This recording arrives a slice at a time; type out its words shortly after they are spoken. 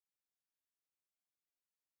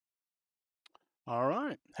All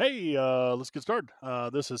right. Hey, let's get started.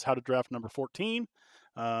 This is how to draft number 14.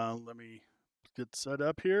 Let me get set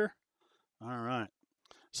up here. All right.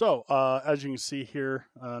 So, as you can see here,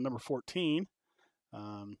 number 14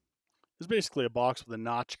 um, is basically a box with a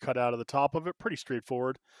notch cut out of the top of it. Pretty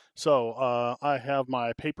straightforward. So, I have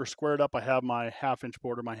my paper squared up. I have my half-inch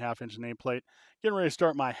border, my half-inch nameplate. Getting ready to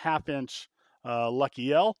start my half-inch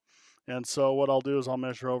Lucky L. And so, what I'll do is I'll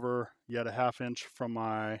measure over yet a half-inch from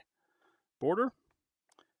my border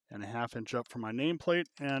and a half-inch up from my nameplate.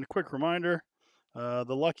 And a quick reminder, the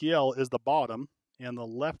Lucky L is the bottom and the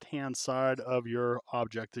left-hand side of your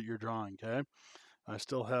object that you're drawing, okay? I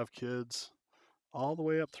still have kids all the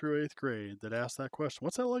way up through 8th grade that ask that question,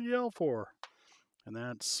 what's that Lucky L for? And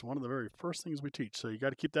that's one of the very first things we teach. So you got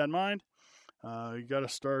to keep that in mind. You got to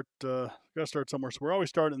start somewhere. So we're always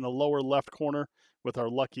starting in the lower left corner with our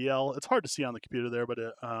Lucky L. It's hard to see on the computer there, but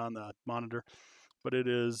on the monitor, but it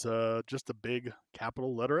is just a big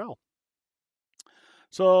capital letter L.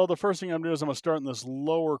 So the first thing I'm doing is I'm going to start in this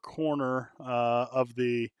lower corner of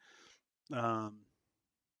that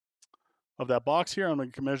box here. I'm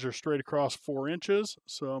going to measure straight across 4 inches.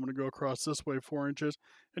 So I'm going to go across this way 4 inches.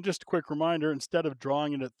 And just a quick reminder, instead of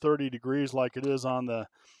drawing it at 30 degrees like it is on the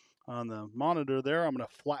monitor there, I'm going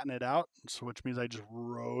to flatten it out, so which means I just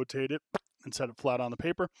rotate it and set it flat on the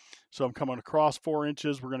paper. So I'm coming across 4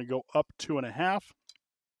 inches. We're going to go up 2.5.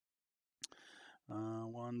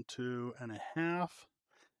 1, 2.5.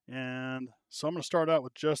 And so I'm going to start out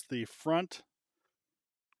with just the front,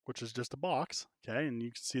 which is just a box, okay? And you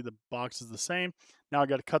can see the box is the same. Now I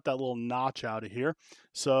got to cut that little notch out of here.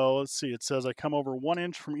 So let's see, it says I come over 1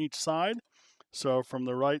 inch from each side. So from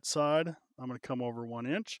the right side, I'm going to come over 1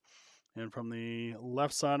 inch. And from the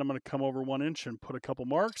left side, I'm going to come over 1 inch and put a couple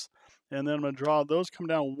marks. And then I'm going to draw those come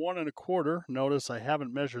down 1 1/4. Notice I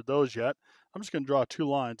haven't measured those yet. I'm just going to draw 2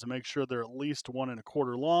 lines and make sure they're at least 1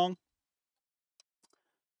 1/4 long.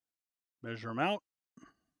 Measure them out.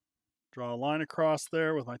 Draw a line across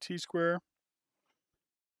there with my T-square.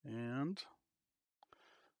 And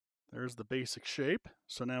there's the basic shape.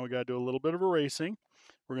 So now we got to do a little bit of erasing.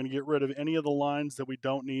 We're going to get rid of any of the lines that we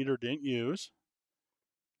don't need or didn't use.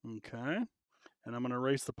 Okay. And I'm going to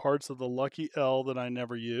erase the parts of the Lucky L that I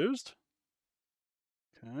never used.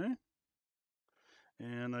 Okay.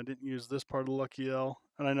 And I didn't use this part of the Lucky L.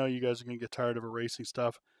 And I know you guys are going to get tired of erasing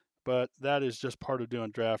stuff, but that is just part of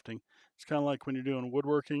doing drafting. It's kind of like when you're doing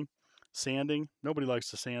woodworking, sanding. Nobody likes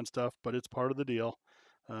to sand stuff, but it's part of the deal.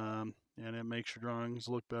 And it makes your drawings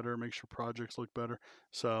look better, makes your projects look better.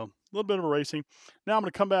 So a little bit of erasing. Now I'm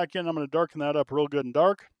going to come back in. I'm going to darken that up real good and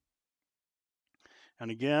dark.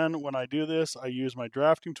 And again, when I do this, I use my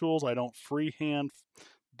drafting tools. I don't freehand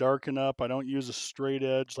darken up. I don't use a straight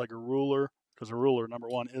edge like a ruler, because a ruler, number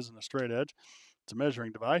one, isn't a straight edge. It's a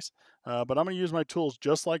measuring device. But I'm going to use my tools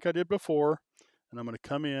just like I did before. And I'm going to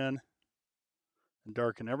come in and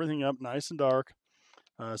darken everything up nice and dark.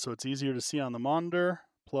 So it's easier to see on the monitor.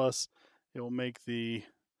 Plus, it will make the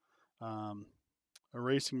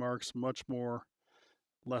erasing marks much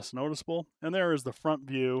less noticeable. And there is the front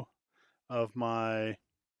view of my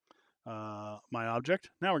my object.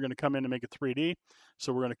 Now we're going to come in and make it 3D.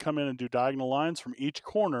 So we're going to come in and do diagonal lines from each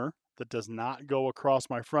corner that does not go across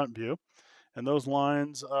my front view. And those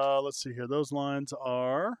lines, let's see here, those lines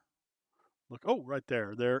are, look, oh, right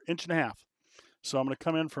there, they're 1.5 inches. So I'm going to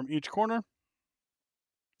come in from each corner.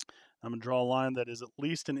 I'm going to draw a line that is at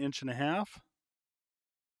least 1.5 inches,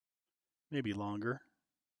 maybe longer,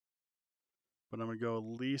 but I'm going to go at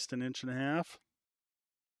least 1.5 inches.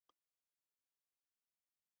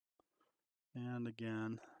 And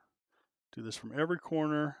again, do this from every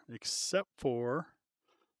corner except for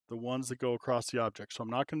the ones that go across the object. So I'm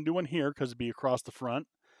not going to do one here because it'd be across the front.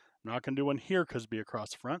 I'm not going to do one here because it'd be across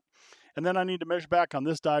the front. And then I need to measure back on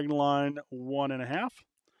this diagonal line 1.5.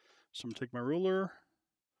 So I'm going to take my ruler,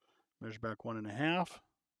 measure back 1.5,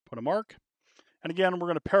 put a mark. And again, we're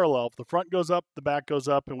going to parallel. If the front goes up, the back goes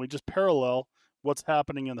up, and we just parallel what's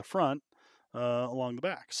happening in the front along the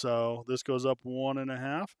back. So this goes up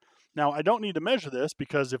 1.5. Now, I don't need to measure this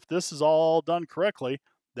because if this is all done correctly,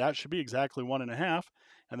 that should be exactly 1.5.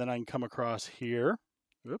 And then I can come across here.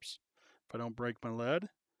 Oops, if I don't break my lead.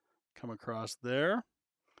 Come across there.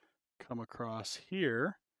 Come across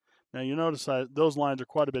here. Now, you notice those lines are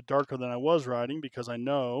quite a bit darker than I was writing because I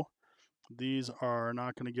know these are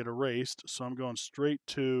not going to get erased. So I'm going straight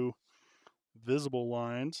to visible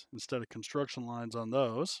lines instead of construction lines on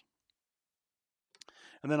those.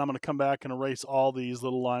 And then I'm going to come back and erase all these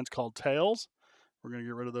little lines called tails. We're going to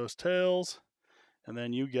get rid of those tails. And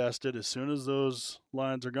then you guessed it, as soon as those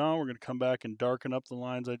lines are gone, we're going to come back and darken up the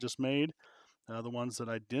lines I just made the ones that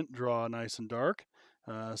I didn't draw nice and dark.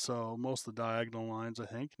 So most of the diagonal lines, I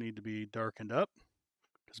think, need to be darkened up.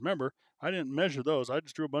 Because remember, I didn't measure those. I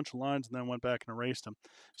just drew a bunch of lines and then went back and erased them.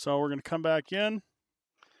 So we're going to come back in.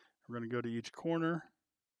 We're going to go to each corner,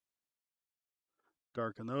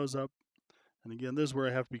 darken those up. And again, this is where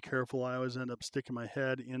I have to be careful. I always end up sticking my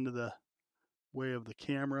head into the way of the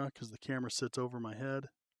camera because the camera sits over my head.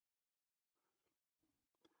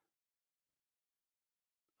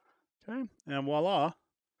 Okay, and voila,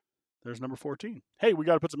 there's number 14. Hey, we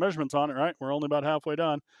got to put some measurements on it, right? We're only about halfway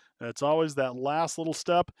done. It's always that last little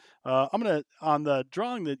step. On the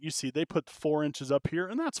drawing that you see, they put 4 inches up here,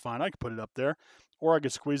 and that's fine. I could put it up there, or I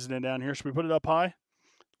could squeeze it in down here. Should we put it up high?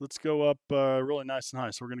 Let's go up really nice and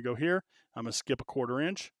high. So we're going to go here. I'm going to skip a 1/4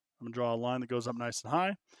 inch. I'm going to draw a line that goes up nice and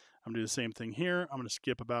high. I'm going to do the same thing here. I'm going to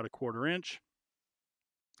skip about a 1/4 inch.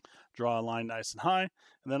 Draw a line nice and high.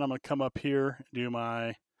 And then I'm going to come up here and do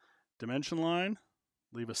my dimension line.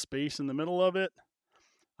 Leave a space in the middle of it.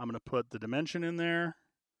 I'm going to put the dimension in there.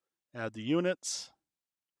 Add the units.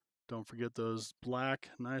 Don't forget those black,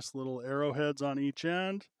 nice little arrowheads on each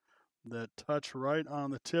end that touch right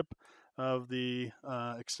on the tip of the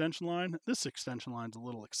extension line. This extension line is a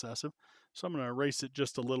little excessive, so I'm going to erase it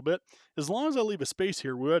just a little bit. As long as I leave a space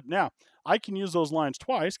here, we would. Now, I can use those lines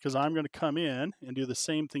twice because I'm going to come in and do the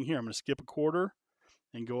same thing here. I'm going to skip a 1/4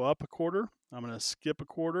 and go up a 1/4. I'm going to skip a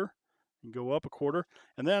 1/4 and go up a 1/4.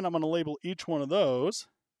 And then I'm going to label each one of those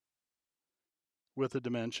with a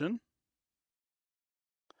dimension.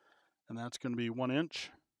 And that's going to be 1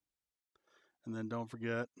 inch. And then don't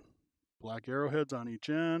forget black arrowheads on each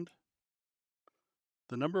end.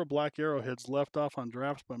 The number of black arrowheads left off on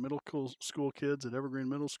drafts by middle school kids at Evergreen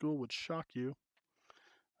Middle School would shock you.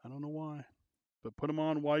 I don't know why. But put them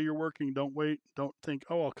on while you're working. Don't wait. Don't think,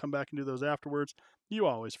 oh, I'll come back and do those afterwards. You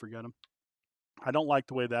always forget them. I don't like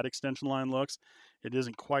the way that extension line looks. It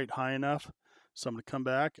isn't quite high enough. So I'm going to come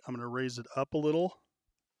back. I'm going to raise it up a little.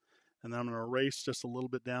 And then I'm going to erase just a little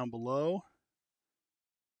bit down below.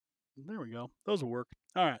 There we go. Those will work.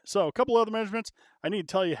 All right. So a couple other measurements. I need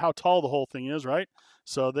to tell you how tall the whole thing is, right?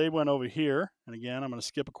 So they went over here. And again, I'm going to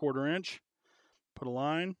skip a 1/4 inch. Put a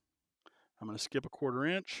line. I'm going to skip a 1/4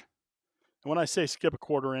 inch. And when I say skip a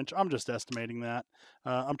 1/4 inch, I'm just estimating that.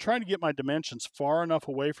 I'm trying to get my dimensions far enough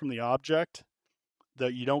away from the object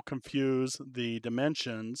that you don't confuse the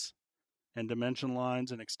dimensions and dimension lines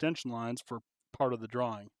and extension lines for part of the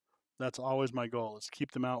drawing. That's always my goal, is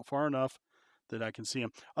keep them out far enough that I can see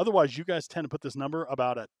them. Otherwise, you guys tend to put this number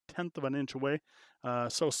about 1/10 of an inch away,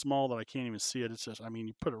 so small that I can't even see it. It's just, I mean,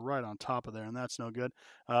 you put it right on top of there, and that's no good.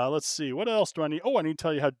 Let's see, what else do I need? Oh, I need to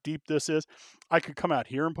tell you how deep this is. I could come out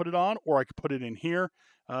here and put it on, or I could put it in here.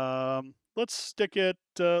 Let's stick it,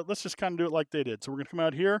 let's just kind of do it like they did. So we're going to come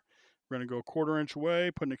out here. We're going to go 1/4 inch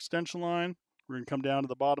away, put an extension line. We're going to come down to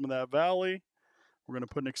the bottom of that valley. We're going to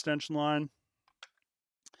put an extension line.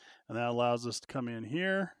 And that allows us to come in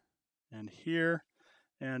here and here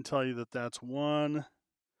and tell you that that's 1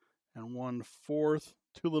 1/4.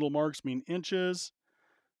 2 little marks mean inches.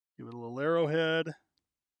 Give it a little arrowhead.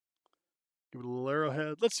 Give it a little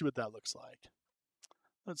arrowhead. Let's see what that looks like.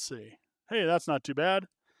 Let's see. Hey, that's not too bad.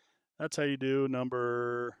 That's how you do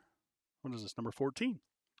number, what is this, number 14.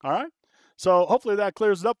 All right. So hopefully that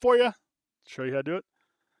clears it up for you. Show you how to do it.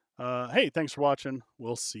 Hey, thanks for watching.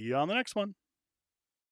 We'll see you on the next one.